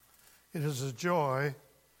It is a joy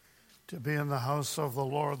to be in the house of the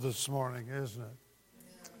Lord this morning, isn't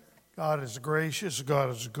it? God is gracious. God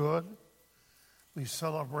is good. We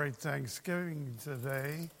celebrate Thanksgiving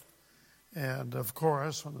today. And, of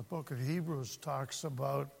course, when the book of Hebrews talks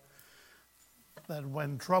about that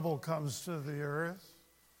when trouble comes to the earth,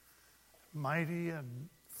 mighty and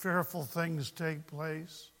fearful things take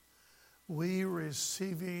place, we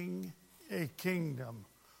receiving a kingdom,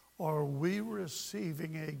 or we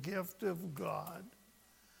receiving a gift of God,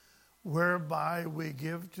 whereby we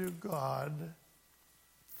give to God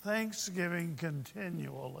thanksgiving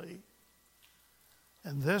continually.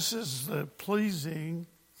 And this is the pleasing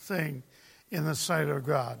thing in the sight of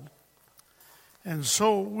God. And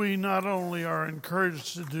so we not only are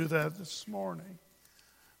encouraged to do that this morning,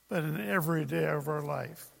 but in every day of our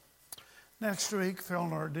life. Next week, Phil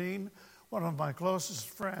Nordine, one of my closest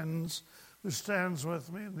friends, who stands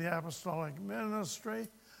with me in the apostolic ministry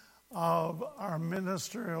of our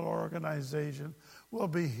ministerial organization, will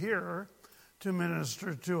be here to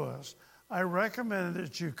minister to us. I recommend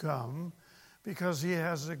that you come because he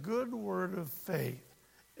has a good word of faith.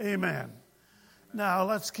 Amen. Now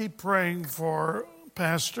let's keep praying for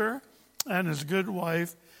Pastor and his good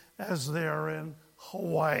wife as they are in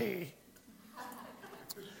Hawaii.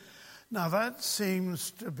 Now that seems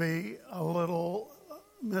to be a little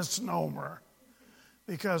misnomer,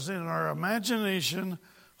 because in our imagination,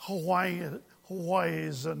 Hawaii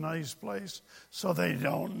is a nice place, so they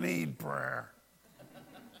don't need prayer.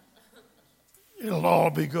 It'll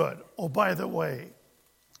all be good. Oh, by the way,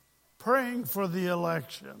 praying for the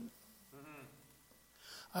election.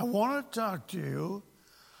 I want to talk to you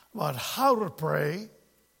about how to pray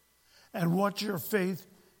and what your faith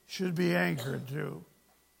should be anchored to,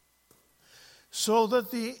 so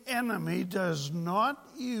that the enemy does not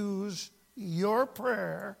use your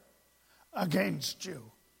prayer against you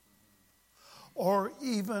or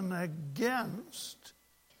even against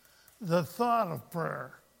the thought of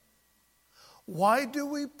prayer. Why do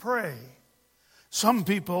we pray? Some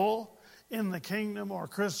people in the kingdom or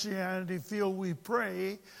Christianity feel we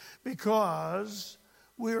pray because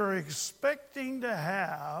we are expecting to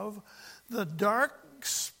have the dark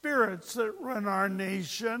spirits that run our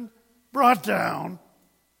nation brought down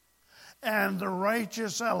and the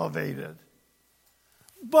righteous elevated.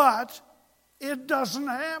 But it doesn't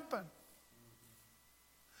happen.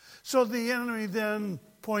 So the enemy then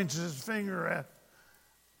points his finger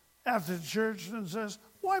at the church and says,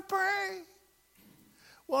 why pray?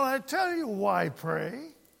 Well, I tell you why pray.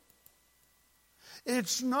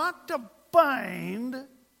 It's not to bind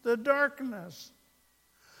the darkness.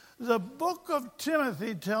 The book of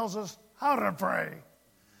Timothy tells us how to pray.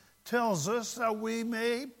 Tells us that we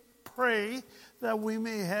may pray, that we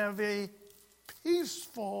may have a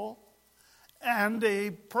peaceful and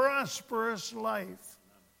a prosperous life.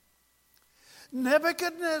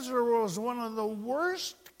 Nebuchadnezzar was one of the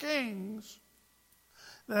worst kings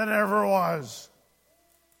that ever was.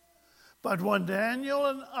 But when Daniel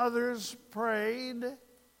and others prayed,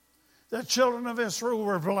 the children of Israel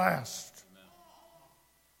were blessed.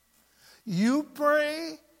 You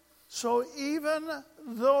pray so even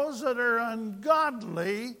those that are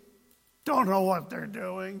ungodly don't know what they're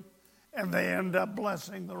doing, and they end up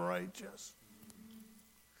blessing the righteous.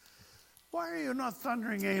 Why are you not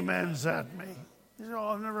thundering amens at me? You know,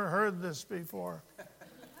 I've never heard this before.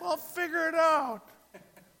 Well, figure it out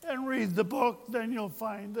and read the book, then you'll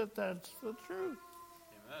find that that's the truth.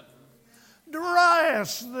 Amen.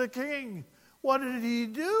 Darius the king, what did he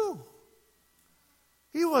do?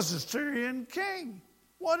 He was a Syrian king.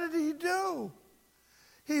 What did he do?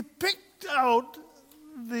 He picked out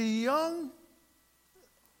the young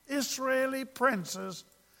Israeli princes,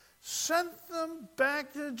 sent them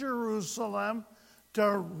back to Jerusalem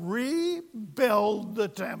to rebuild the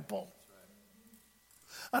temple.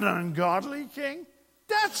 An ungodly king?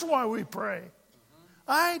 That's why we pray.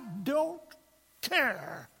 I don't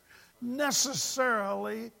care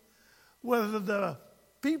necessarily whether the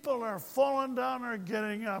people are falling down or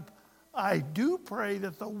getting up. I do pray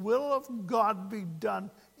that the will of God be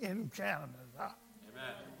done in Canada. Amen.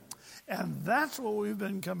 And that's what we've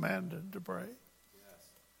been commanded to pray. Yes.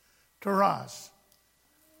 Taras,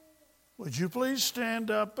 would you please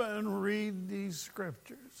stand up and read these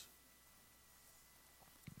scriptures?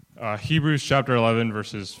 Hebrews chapter 11,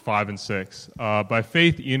 verses 5 and 6. By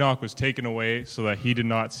faith Enoch was taken away so that he did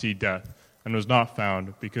not see death, and was not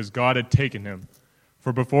found, because God had taken him.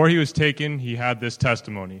 For before he was taken, he had this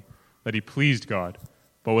testimony, that he pleased God.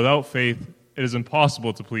 But without faith it is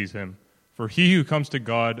impossible to please him. For he who comes to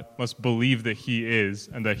God must believe that he is,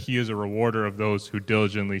 and that he is a rewarder of those who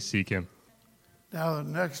diligently seek him. Now, the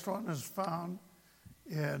next one is found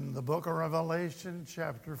in the book of Revelation,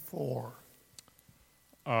 chapter 4.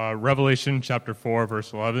 Revelation chapter 4,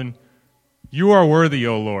 verse 11. You are worthy,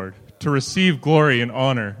 O Lord, to receive glory and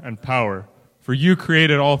honor and power, for you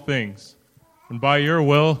created all things, and by your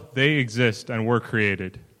will they exist and were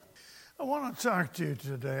created. I want to talk to you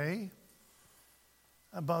today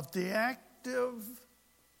about the active,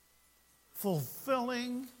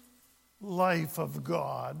 fulfilling life of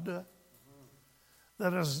God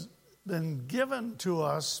that has been given to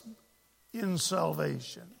us in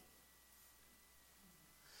salvation,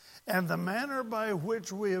 and the manner by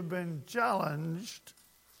which we have been challenged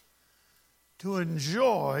to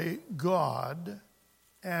enjoy God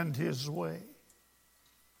and His way.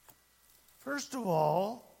 First of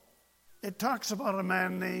all, it talks about a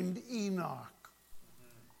man named Enoch,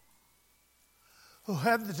 who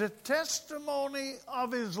had the testimony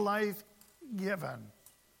of his life given,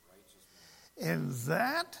 in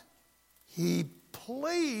that he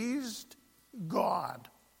pleased God.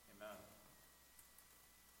 Amen.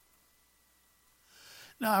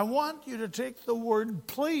 Now, I want you to take the word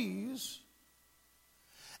please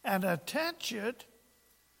and attach it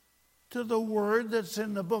to the word that's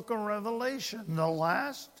in the book of Revelation, the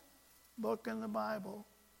last book in the Bible.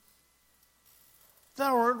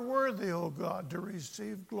 Thou art worthy, O God, to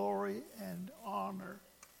receive glory and honor,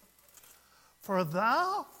 for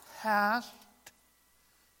thou hast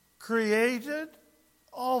created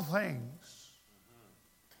all things,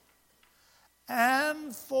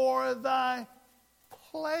 and for thy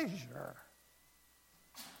pleasure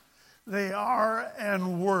they are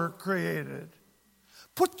and were created.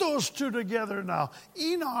 Put those two together now.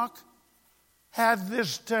 Enoch had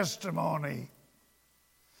this testimony,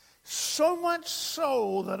 so much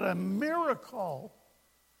so that a miracle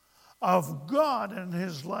of God in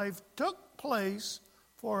his life took place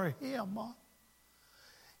for him.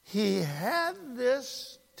 He had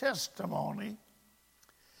this testimony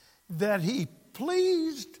that he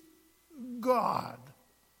pleased God.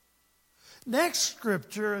 Next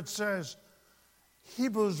scripture, it says,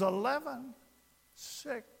 Hebrews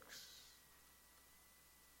 11:6.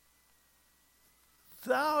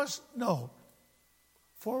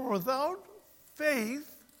 For without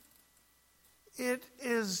faith it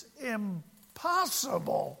is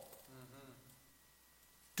impossible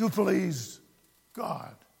to please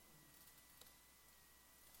God.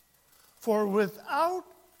 For without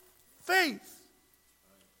faith,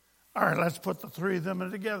 all right, let's put the three of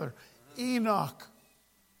them together. Enoch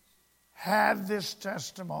had this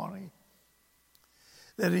testimony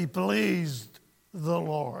that he pleased the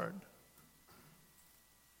Lord.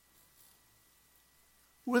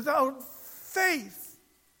 Without faith,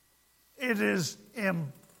 it is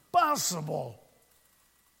impossible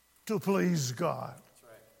to please God. That's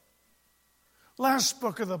right. Last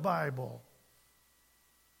book of the Bible.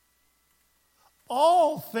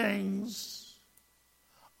 All things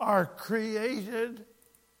are created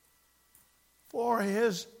for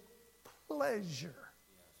His pleasure.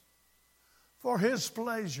 For His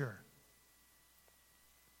pleasure.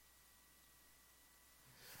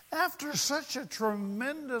 After such a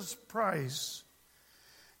tremendous price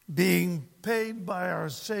being paid by our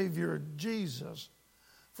Savior Jesus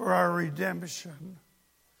for our redemption,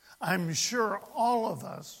 I'm sure all of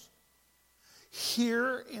us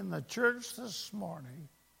here in the church this morning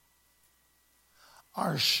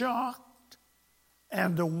are shocked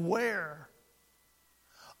and aware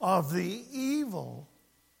of the evil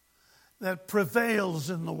that prevails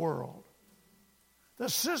in the world, the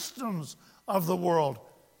systems of the world.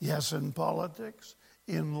 Yes, in politics,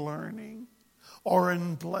 in learning, or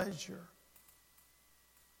in pleasure.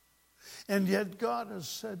 And yet God has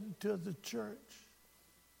said to the church,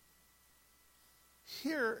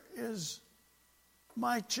 here is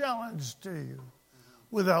my challenge to you.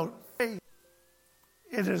 Without faith,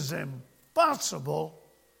 it is impossible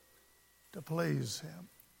to please Him.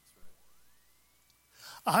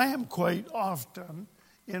 I am quite often,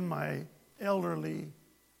 in my elderly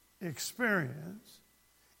experience,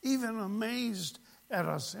 even amazed at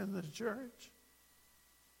us in the church,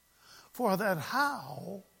 for that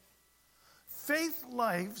how faith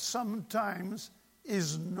life sometimes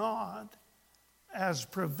is not as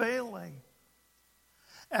prevailing,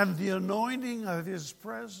 and the anointing of His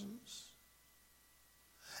presence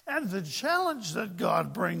and the challenge that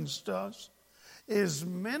God brings to us is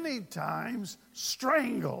many times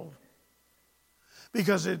strangled,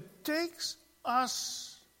 because it takes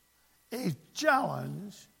us a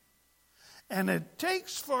challenge, and it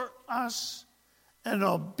takes for us an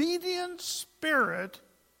obedient spirit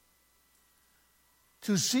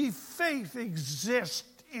to see faith exist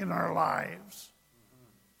in our lives.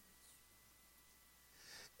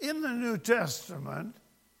 In the New Testament,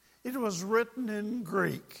 it was written in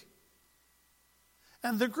Greek.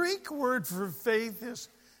 And the Greek word for faith is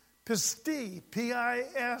pistis,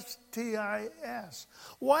 P-I-S-T-I-S.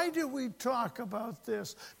 Why do we talk about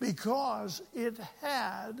this? Because it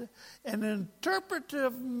had an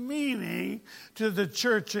interpretive meaning to the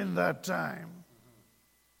church in that time.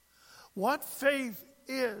 What faith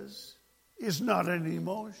is not an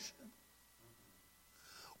emotion.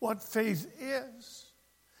 What faith is,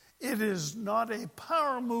 it is not a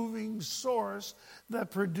power-moving source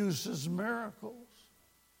that produces miracles.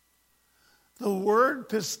 The word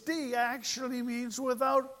pistis actually means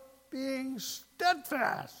without being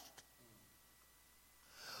steadfast,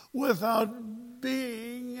 without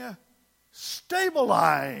being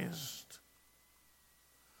stabilized,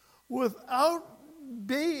 without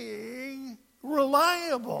being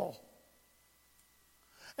reliable.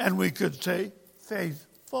 And we could say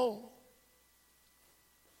faithful.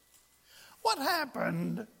 What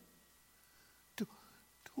happened to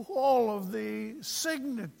all of the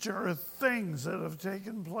signature things that have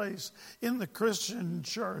taken place in the Christian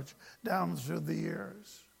church down through the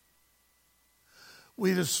years?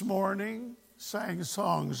 We this morning sang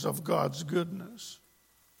songs of God's goodness,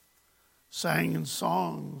 sang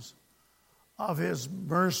songs of His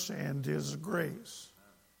mercy and His grace.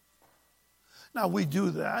 Now we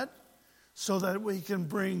do that so that we can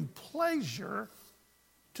bring pleasure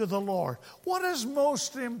to the Lord. What is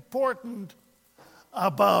most important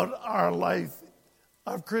about our life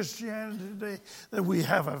of Christianity today? That we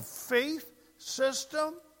have a faith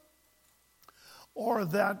system, or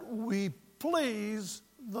that we please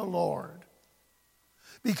the Lord?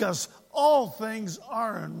 Because all things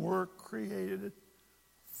are and were created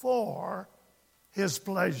for His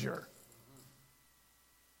pleasure.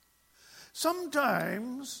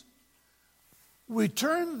 Sometimes we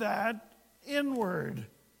turn that inward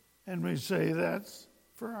and we say that's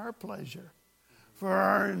for our pleasure, for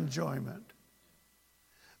our enjoyment.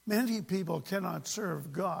 Many people cannot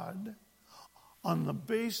serve God on the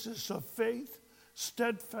basis of faith,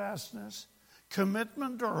 steadfastness,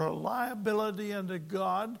 commitment, or reliability unto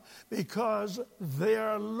God because they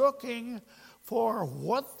are looking for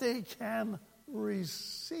what they can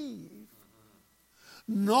receive,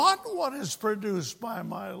 not what is produced by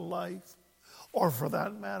my life, or for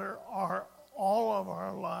that matter, all of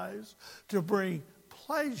our lives, to bring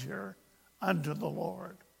pleasure unto the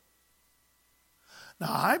Lord.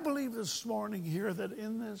 Now, I believe this morning here that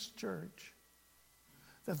in this church,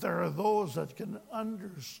 that there are those that can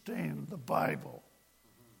understand the Bible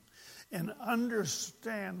and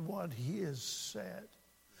understand what He has said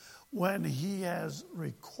when He has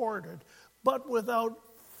recorded. But without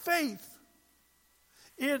faith,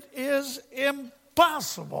 it is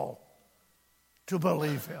impossible to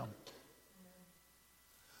believe Him.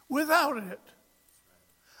 Without it,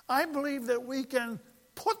 I believe that we can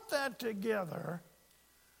put that together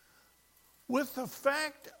with the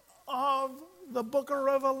fact of the book of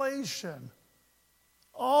Revelation.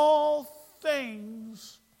 All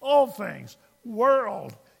things,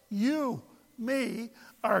 world, you, me,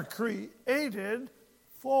 are created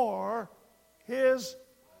for His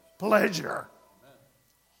pleasure.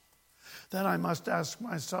 Then I must ask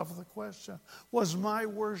myself the question, was my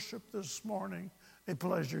worship this morning a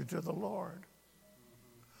pleasure to the Lord?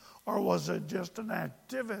 Or was it just an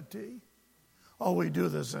activity? Oh, we do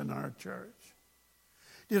this in our church.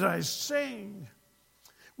 Did I sing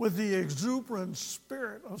with the exuberant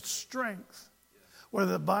spirit of strength, where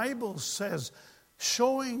the Bible says,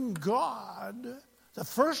 showing God, the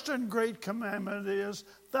first and great commandment is,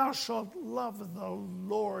 thou shalt love the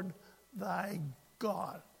Lord thy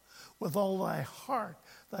God with all thy heart,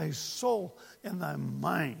 thy soul, and thy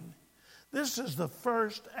mind. This is the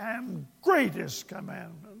first and greatest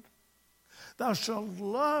commandment. Thou shalt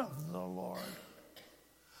love the Lord.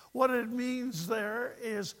 What it means there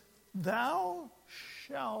is thou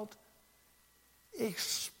shalt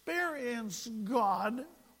experience God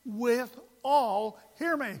with all,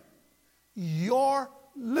 hear me, your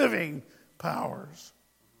living powers.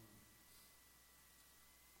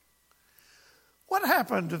 What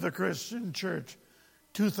happened to the Christian church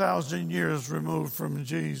 2,000 years removed from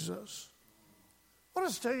Jesus? What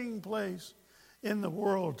is taking place in the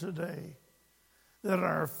world today that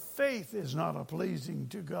our faith is not a pleasing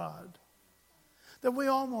to God? That we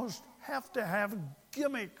almost have to have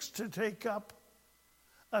gimmicks to take up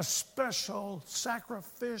a special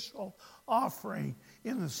sacrificial offering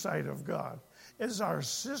in the sight of God. As our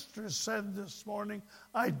sister said this morning,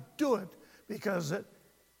 I do it because it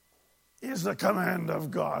is the command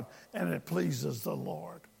of God and it pleases the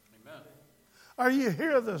Lord. Amen. Are you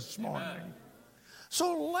here this morning? Amen.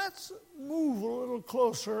 So let's move a little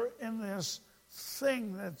closer in this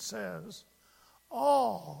thing that says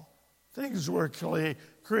all things were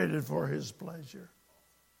created for his pleasure.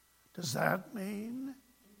 Does that mean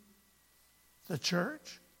the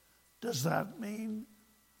church? Does that mean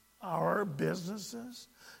our businesses?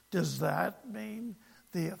 Does that mean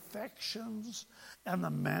the affections and the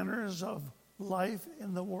manners of life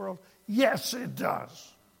in the world? Yes, it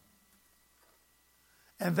does.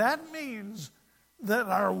 And that means that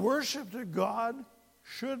our worship to God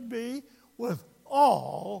should be with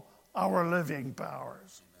all our living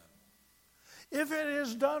powers. If it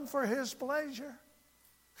is done for his pleasure,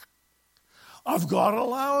 if God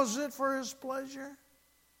allows it for his pleasure,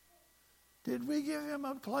 did we give him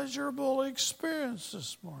a pleasurable experience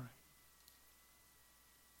this morning?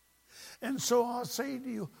 And so I'll say to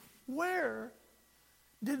you, where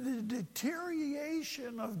did the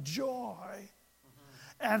deterioration of joy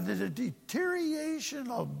and the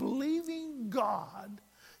deterioration of believing God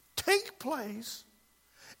take place,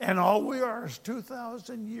 and all we are is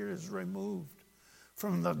 2,000 years removed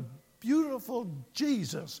from the beautiful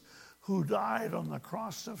Jesus who died on the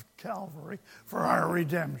cross of Calvary for our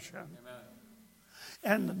redemption? Amen.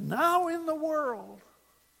 And now in the world,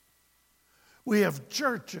 we have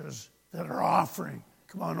churches that are offering,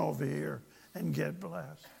 come on over here and get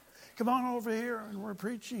blessed. Come on over here and we're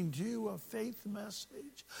preaching to you a faith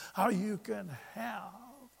message, how you can have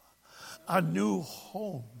a new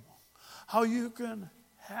home, how you can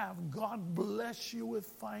have God bless you with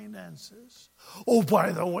finances. Oh,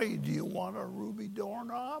 by the way, do you want a ruby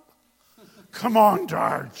doorknob? Come on to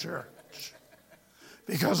our church,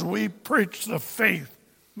 because we preach the faith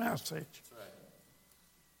message.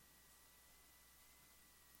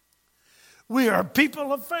 We are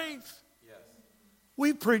people of faith. Yes.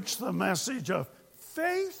 We preach the message of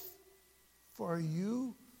faith for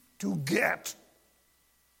you to get.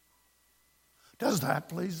 Does that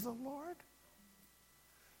please the Lord?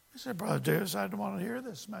 I said, Brother Davis, I don't want to hear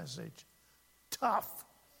this message. Tough.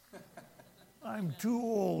 I'm too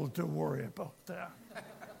old to worry about that.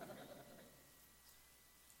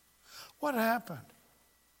 What happened?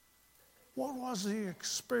 What was the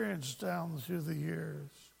experience down through the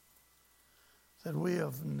years that we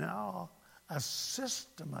have now a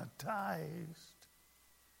systematized,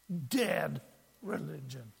 dead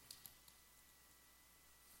religion?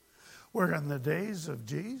 Where in the days of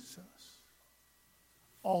Jesus,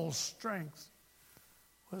 all strength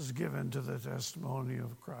was given to the testimony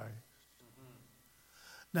of Christ.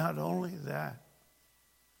 Not only that,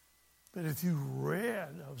 but if you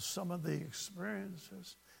read of some of the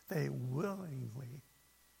experiences, they willingly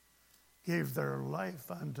gave their life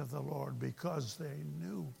unto the Lord because they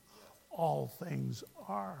knew all things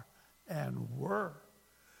are and were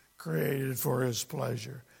created for his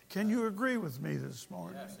pleasure. Can you agree with me this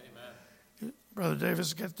morning? Yes, amen. Brother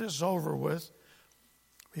Davis, get this over with,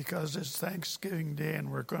 because it's Thanksgiving Day and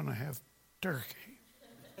we're going to have turkey.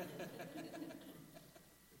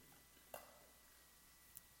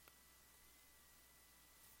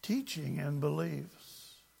 Teaching and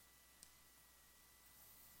beliefs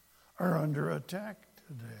are under attack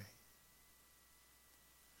today.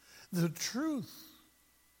 The truth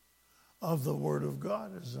of the Word of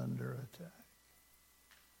God is under attack.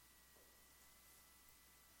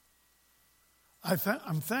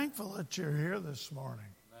 I'm thankful that you're here this morning.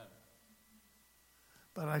 Amen.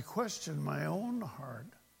 But I question my own heart.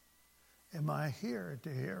 Am I here to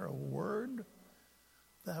hear a word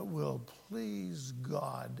that will please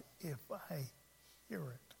God if I hear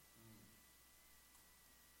it?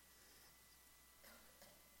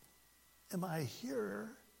 Am I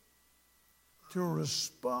here to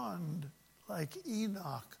respond like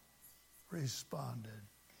Enoch responded?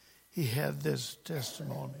 He had this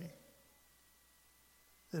testimony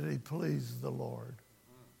that he pleased the Lord.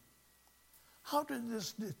 How did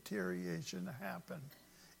this deterioration happen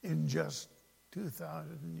in just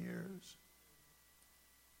 2,000 years?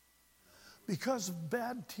 Because of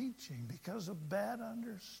bad teaching, because of bad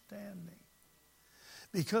understanding,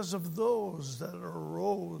 because of those that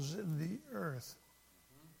arose in the earth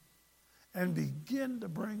and begin to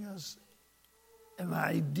bring us an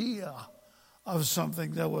idea of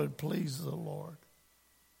something that would please the Lord.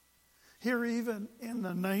 Here, even in the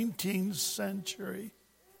 19th century,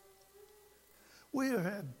 we have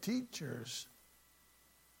had teachers,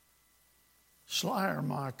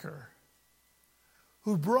 Schleiermacher,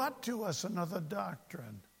 who brought to us another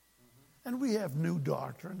doctrine. And we have new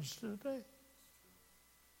doctrines today.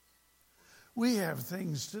 We have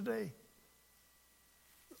things today,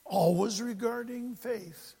 always regarding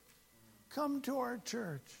faith. Come to our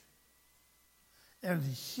church and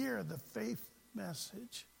hear the faith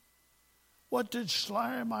message. What did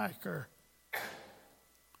Schleiermacher,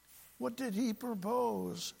 what did he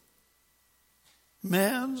propose?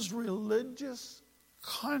 Man's religious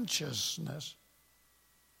consciousness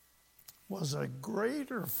was a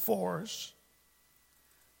greater force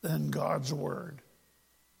than God's Word.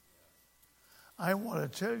 I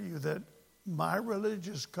want to tell you that my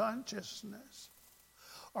religious consciousness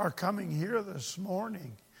are coming here this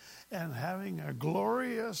morning and having a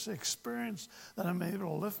glorious experience that I'm able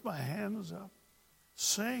to lift my hands up,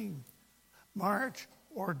 sing, march,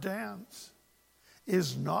 or dance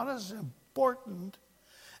is not as important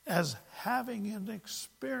as having an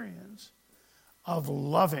experience of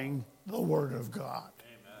loving the Word of God.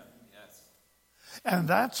 Amen. Yes. And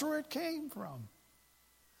that's where it came from.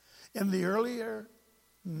 In the earlier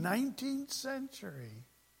 19th century,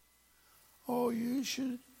 you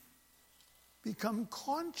should become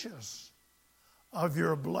conscious of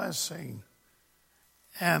your blessing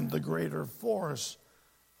and the greater force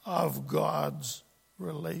of God's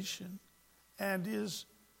relation and His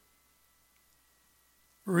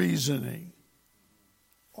reasoning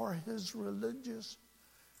or His religious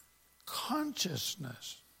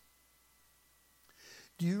consciousness.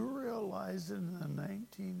 Do you realize in the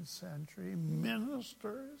 19th century,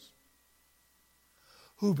 ministers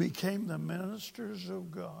who became the ministers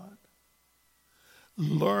of God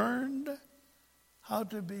learned how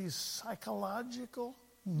to be psychological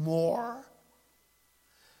more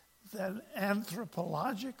than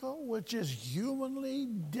anthropological, which is humanly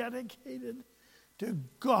dedicated to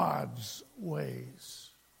God's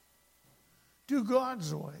ways. To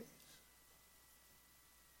God's ways.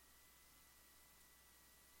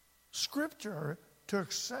 Scripture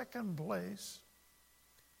took second place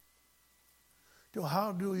to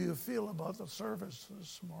how do you feel about the service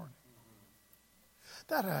this morning.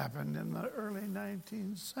 That happened in the early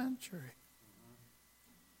 19th century.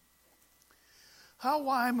 How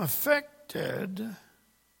I'm affected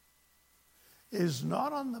is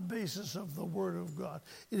not on the basis of the Word of God.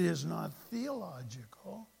 It is not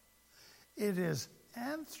theological. It is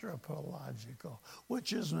anthropological,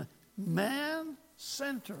 which is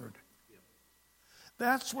man-centered.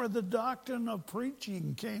 That's where the doctrine of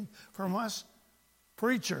preaching came from us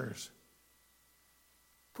preachers.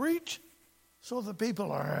 Preach so the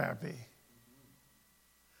people are happy.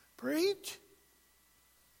 Preach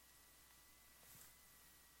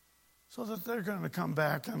so that they're going to come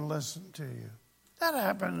back and listen to you. That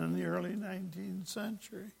happened in the early 19th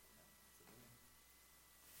century.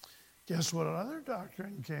 Guess what other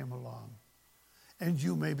doctrine came along? And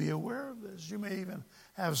you may be aware of this. You may even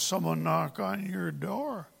have someone knock on your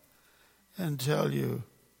door and tell you,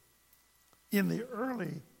 in the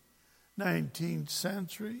early 19th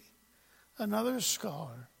century, another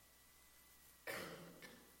scholar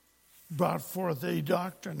brought forth a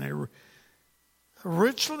doctrine,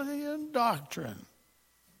 richly in doctrine.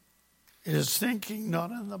 It is thinking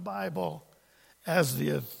not in the Bible as the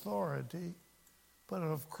authority, but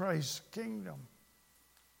of Christ's kingdom.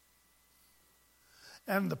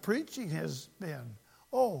 And the preaching has been,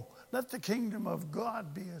 let the kingdom of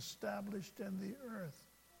God be established in the earth,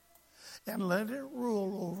 and let it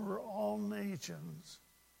rule over all nations.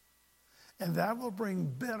 And that will bring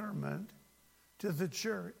betterment to the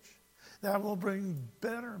church. That will bring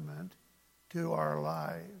betterment to our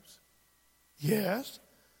lives. Yes,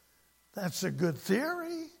 that's a good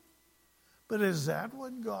theory, but is that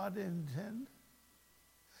what God intended?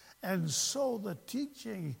 And so the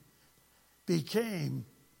teaching became,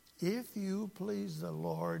 if you please the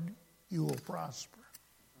Lord, you will prosper.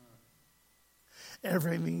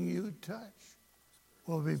 Everything you touch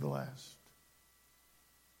will be blessed.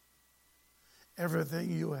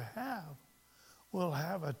 Everything you have will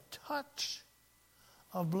have a touch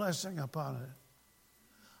of blessing upon it.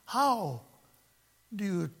 How do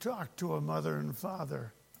you talk to a mother and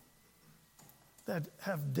father that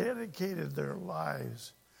have dedicated their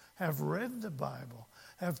lives, have read the Bible,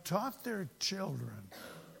 have taught their children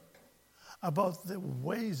about the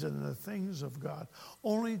ways and the things of God,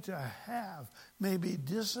 only to have, maybe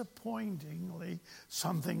disappointingly,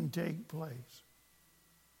 something take place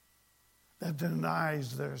that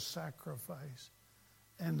denies their sacrifice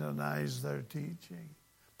and denies their teaching?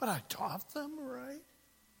 But I taught them right.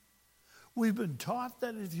 We've been taught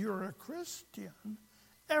that if you're a Christian,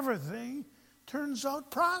 everything turns out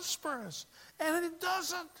prosperous, and it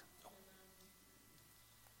doesn't.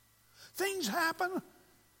 Things happen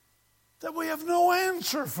that we have no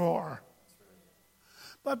answer for.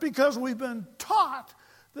 But because we've been taught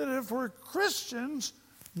that if we're Christians,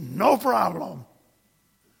 no problem,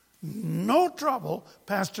 no trouble.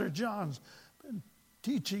 Pastor John's been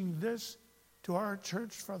teaching this to our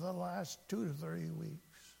church for the last 2 to 3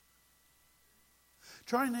 weeks,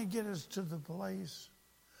 trying to get us to the place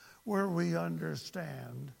where we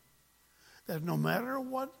understand that no matter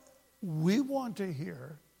what we want to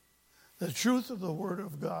hear, the truth of the Word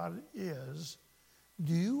of God is,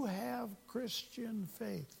 do you have Christian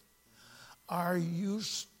faith? Are you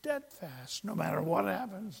steadfast no matter what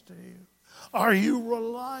happens to you? Are you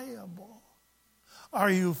reliable?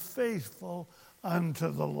 Are you faithful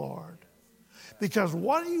unto the Lord? Because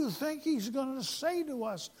what do you think he's going to say to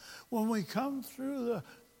us when we come through the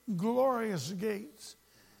glorious gates?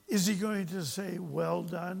 Is he going to say, well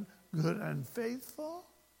done, good and faithful?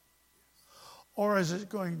 Or is it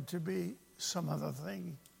going to be some other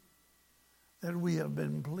thing that we have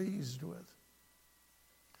been pleased with?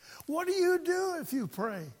 What do you do if you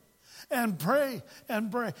pray and pray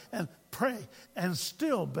and pray and pray and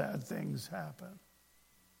still bad things happen?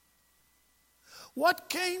 What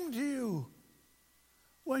came to you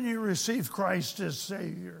when you received Christ as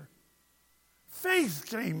Savior? Faith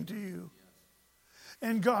came to you.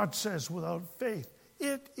 And God says without faith,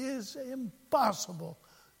 it is impossible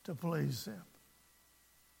to please Him.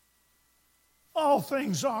 All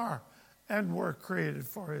things are and were created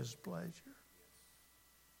for His pleasure.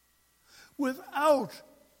 Without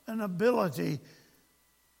an ability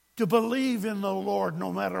to believe in the Lord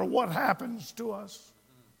no matter what happens to us,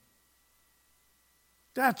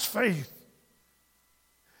 that's faith.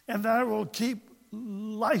 And that will keep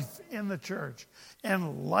life in the church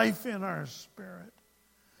and life in our spirit.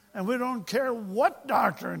 And we don't care what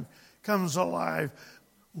doctrine comes alive.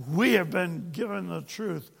 We have been given the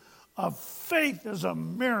truth of faith as a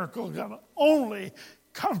miracle that can only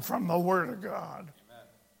come from the Word of God. Amen.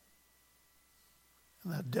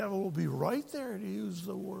 And the devil will be right there to use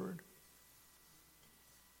the Word.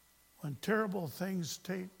 When terrible things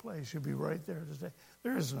take place, he'll be right there to say,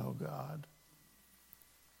 there is no God.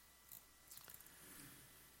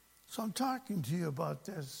 So I'm talking to you about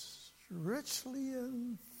this richly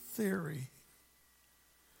in theory,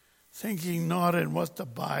 thinking not in what the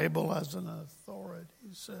Bible as an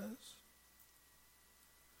authority says,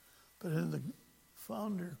 but in the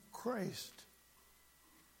founder Christ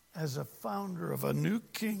as a founder of a new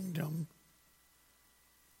kingdom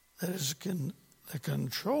that is the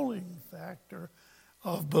controlling factor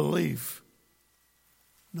of belief,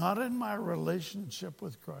 not in my relationship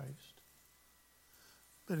with Christ,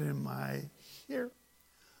 but in my hearing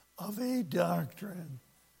of a doctrine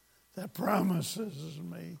that promises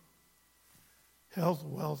me health,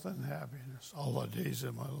 wealth, and happiness all the days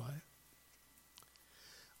of my life.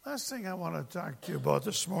 Last thing I want to talk to you about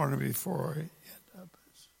this morning before I end up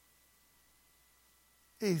is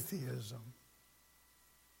atheism.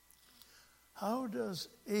 How does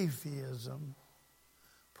atheism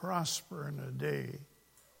prosper in a day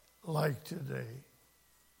like today?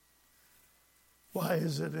 Why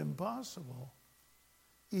is it impossible,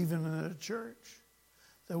 even in a church,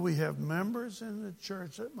 that we have members in the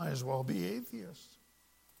church that might as well be atheists,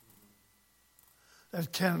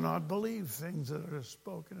 that cannot believe things that are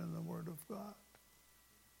spoken in the Word of God,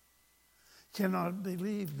 cannot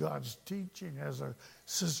believe God's teaching, as our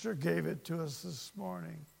sister gave it to us this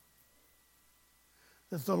morning,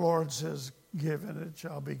 that the Lord says, give and it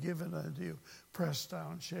shall be given unto you, pressed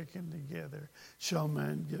down, shaken together, shall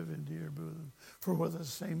man give into your bosom. For with the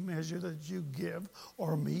same measure that you give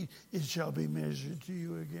or meet, it shall be measured to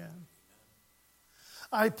you again.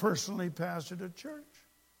 I personally pastored a church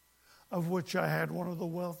of which I had one of the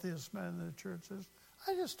wealthiest men in the church says,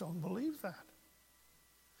 I just don't believe that.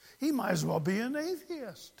 He might as well be an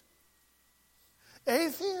atheist.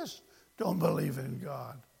 Atheists don't believe in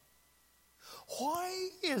God. Why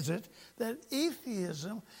is it that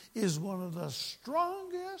atheism is one of the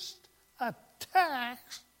strongest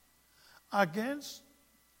attacks against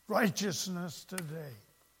righteousness today?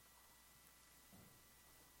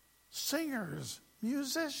 Singers,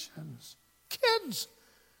 musicians, kids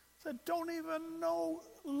that don't even know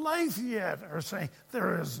life yet are saying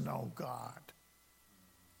there is no God.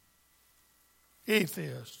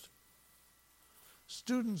 Atheists,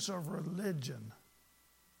 students of religion,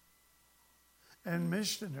 and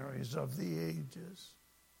missionaries of the ages.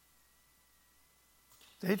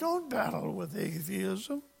 They don't battle with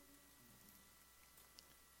atheism.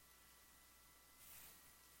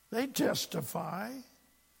 They testify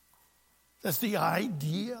that the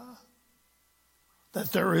idea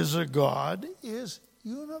that there is a God is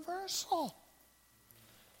universal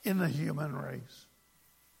in the human race.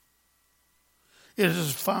 It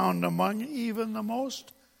is found among even the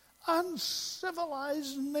most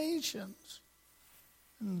uncivilized nations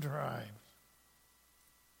and tribes.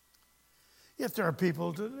 Yet there are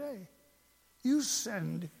people today You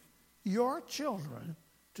send your children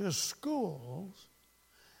to schools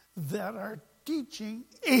that are teaching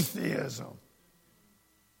atheism.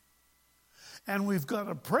 And we've got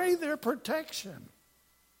to pray their protection.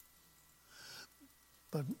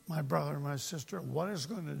 But my brother and my sister, what is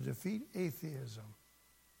going to defeat atheism?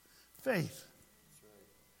 Faith.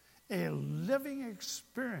 A living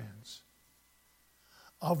experience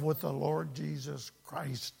of what the Lord Jesus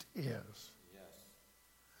Christ is. Yes.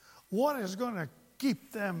 What is going to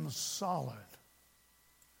keep them solid?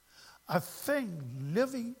 A thing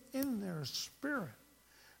living in their spirit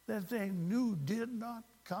that they knew did not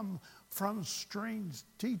come from strange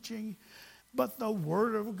teaching, but the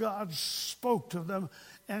Word of God spoke to them,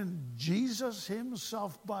 and Jesus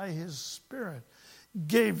himself by his Spirit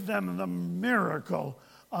gave them the miracle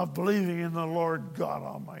of believing in the Lord God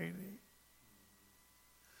Almighty.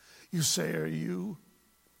 You say, are you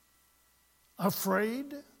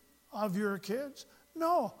afraid of your kids?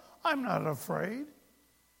 No, I'm not afraid.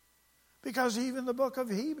 Because even the book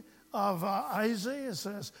of Isaiah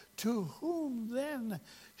says, to whom then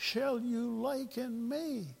shall you liken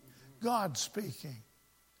me? God speaking.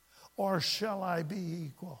 Or shall I be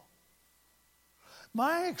equal?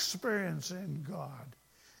 My experience in God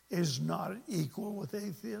is not equal with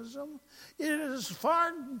atheism. It is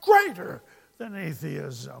far greater than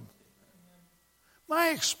atheism. My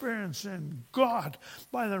experience in God,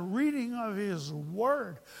 by the reading of his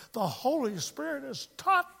word, the Holy Spirit has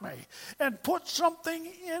taught me and put something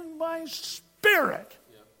in my spirit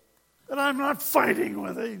that I'm not fighting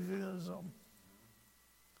with atheism.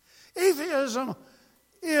 Atheism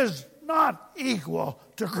is not equal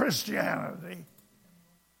to Christianity.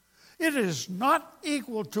 It is not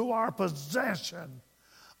equal to our possession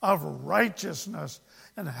of righteousness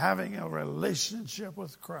and having a relationship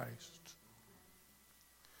with Christ.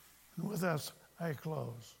 And with that, I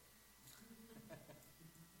close.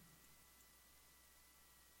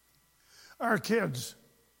 Our kids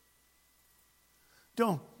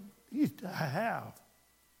don't need to have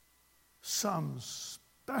some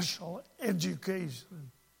special education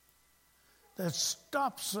that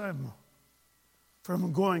stops them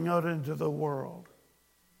from going out into the world.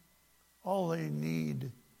 All they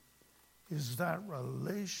need is that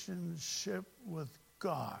relationship with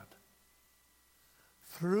God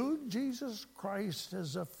through Jesus Christ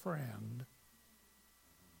as a friend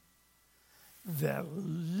that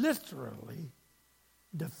literally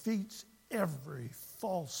defeats every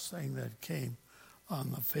false thing that came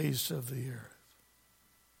on the face of the earth.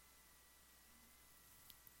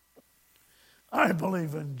 I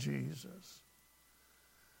believe in Jesus,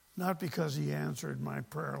 not because he answered my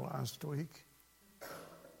prayer last week.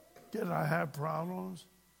 Did I have problems?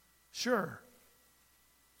 Sure.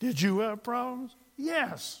 Did you have problems?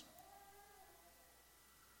 Yes.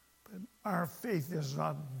 But our faith is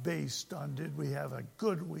not based on did we have a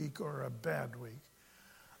good week or a bad week.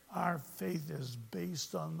 Our faith is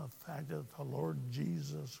based on the fact that the Lord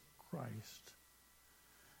Jesus Christ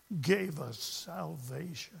gave us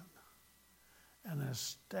salvation and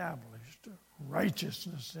established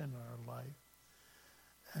righteousness in our life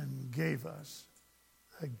and gave us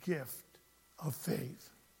a gift of faith.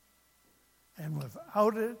 And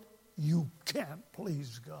without it, you can't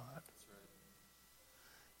please God. That's right.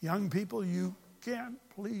 Young people, you can't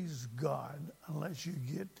please God unless you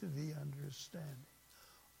get to the understanding.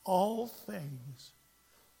 All things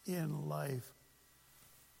in life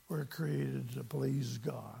were created to please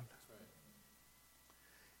God. That's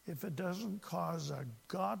right. If it doesn't cause a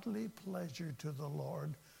godly pleasure to the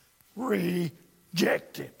Lord,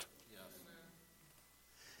 reject it. Yes.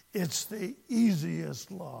 It's the easiest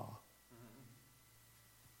law.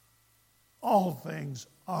 All things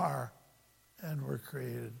are and were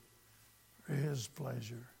created for his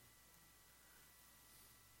pleasure.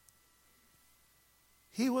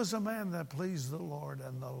 He was a man that pleased the Lord,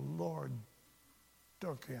 and the Lord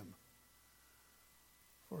took him.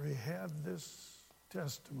 For he had this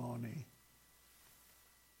testimony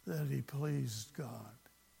that he pleased God.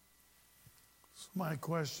 So my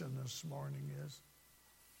question this morning is,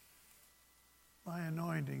 my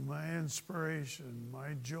anointing, my inspiration,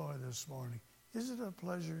 my joy this morning, is it a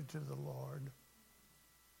pleasure to the Lord?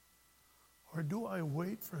 Or do I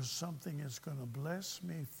wait for something that's going to bless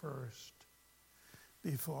me first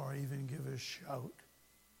before I even give a shout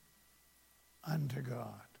unto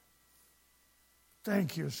God?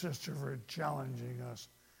 Thank you, sister, for challenging us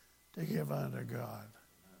to give unto God.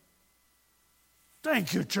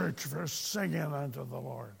 Thank you, church, for singing unto the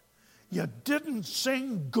Lord. You didn't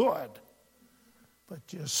sing good, but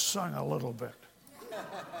you sung a little bit.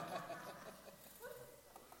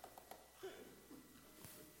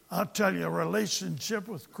 I'll tell you, a relationship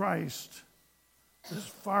with Christ is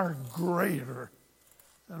far greater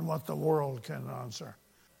than what the world can answer.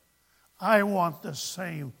 I want the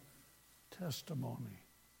same testimony.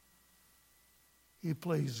 He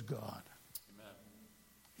pleased God. Amen.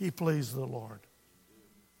 He pleased the Lord.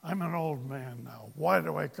 I'm an old man now. Why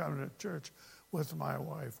do I come to church with my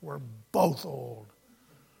wife? We're both old.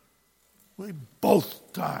 We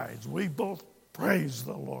both tithe. We both praise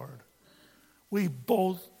the Lord. We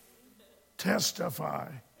both testify.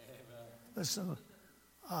 Amen. Listen,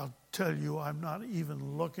 I'll tell you, I'm not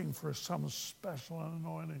even looking for some special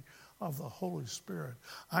anointing of the Holy Spirit.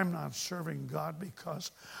 I'm not serving God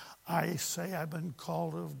because I say I've been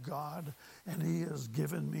called of God and He has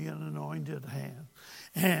given me an anointed hand.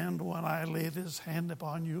 And when I lay this hand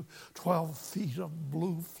upon you, 12 feet of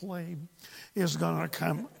blue flame is going to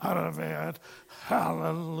come out of it.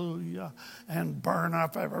 Hallelujah. And burn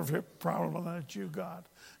up every problem that you got.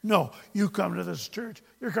 No, you come to this church,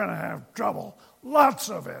 you're going to have trouble. Lots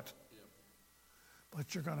of it.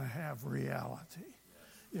 But you're going to have reality.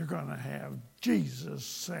 You're going to have Jesus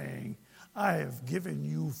saying, I have given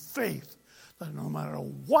you faith that no matter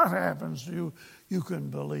what happens to you, you can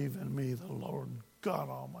believe in me, the Lord God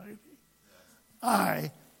Almighty.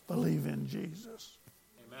 I believe in Jesus.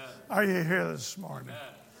 Amen. Are you here this morning?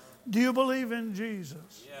 Amen. Do you believe in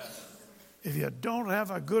Jesus? Yes. If you don't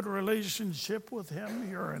have a good relationship with Him,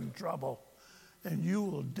 you're in trouble. And you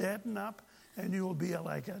will deaden up, and you will be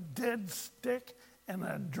like a dead stick and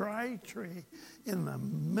a dry tree in the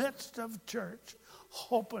midst of church,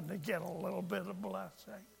 hoping to get a little bit of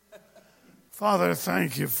blessing. Father,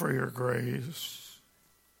 thank you for your grace.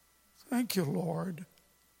 Thank you, Lord,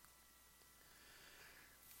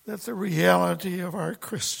 that the reality of our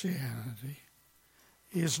Christianity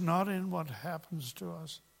is not in what happens to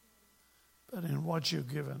us, but in what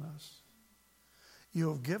you've given us. You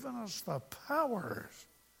have given us the powers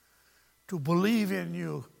to believe in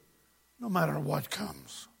you no matter what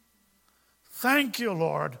comes. Thank you,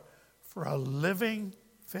 Lord, for a living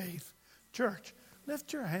faith. Church,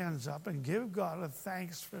 lift your hands up and give God a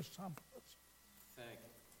thanks for something.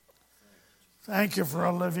 Thank you for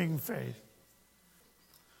a living faith.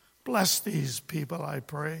 Bless these people, I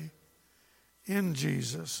pray, in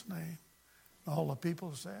Jesus' name. All the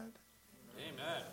people said, Amen.